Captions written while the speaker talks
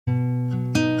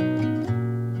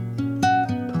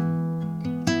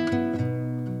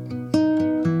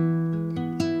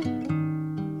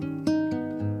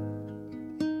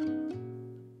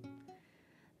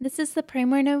is the Pray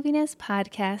More Novenas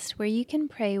podcast where you can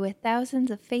pray with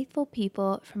thousands of faithful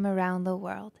people from around the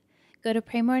world. Go to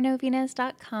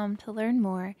praymorenovenas.com to learn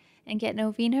more and get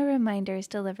novena reminders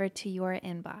delivered to your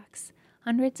inbox.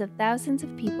 Hundreds of thousands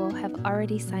of people have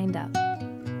already signed up.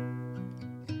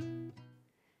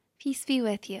 Peace be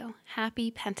with you.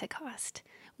 Happy Pentecost.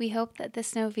 We hope that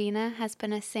this novena has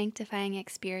been a sanctifying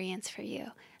experience for you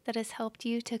that has helped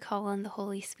you to call on the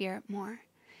Holy Spirit more.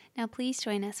 Now please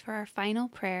join us for our final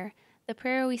prayer, the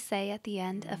prayer we say at the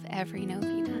end of every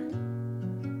novena.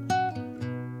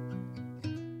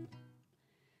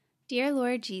 Dear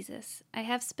Lord Jesus, I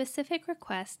have specific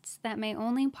requests that may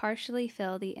only partially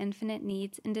fill the infinite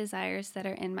needs and desires that are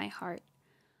in my heart.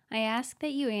 I ask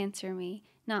that you answer me,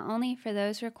 not only for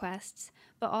those requests,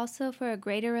 but also for a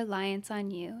greater reliance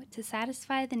on you to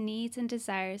satisfy the needs and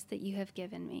desires that you have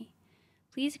given me.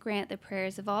 Please grant the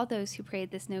prayers of all those who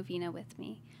prayed this novena with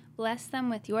me. Bless them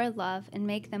with your love and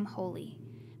make them holy.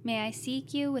 May I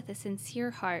seek you with a sincere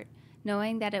heart,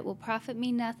 knowing that it will profit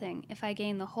me nothing if I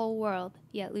gain the whole world,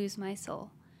 yet lose my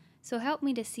soul. So help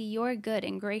me to see your good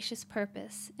and gracious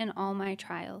purpose in all my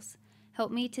trials.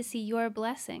 Help me to see your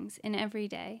blessings in every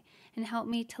day, and help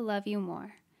me to love you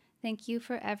more. Thank you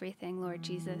for everything, Lord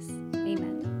Jesus.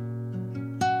 Amen.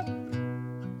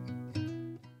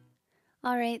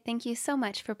 All right, thank you so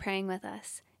much for praying with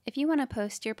us. If you want to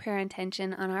post your prayer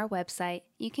intention on our website,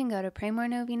 you can go to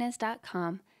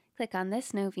praymorenovenas.com, click on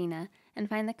this novena, and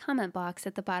find the comment box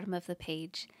at the bottom of the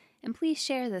page. And please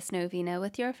share this novena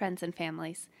with your friends and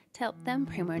families to help them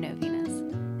pray more novenas.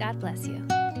 God bless you.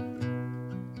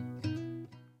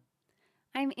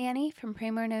 I'm Annie from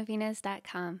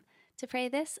praymorenovenas.com. To pray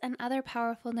this and other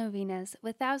powerful novenas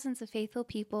with thousands of faithful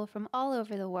people from all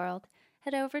over the world,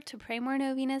 head over to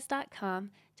praymorenovenas.com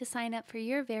to sign up for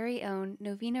your very own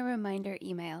novena reminder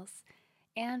emails.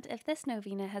 And if this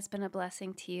novena has been a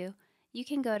blessing to you, you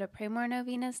can go to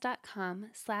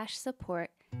praymorenovenas.com/support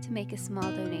to make a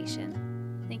small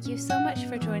donation. Thank you so much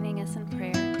for joining us in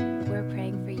prayer. We're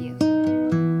praying for you.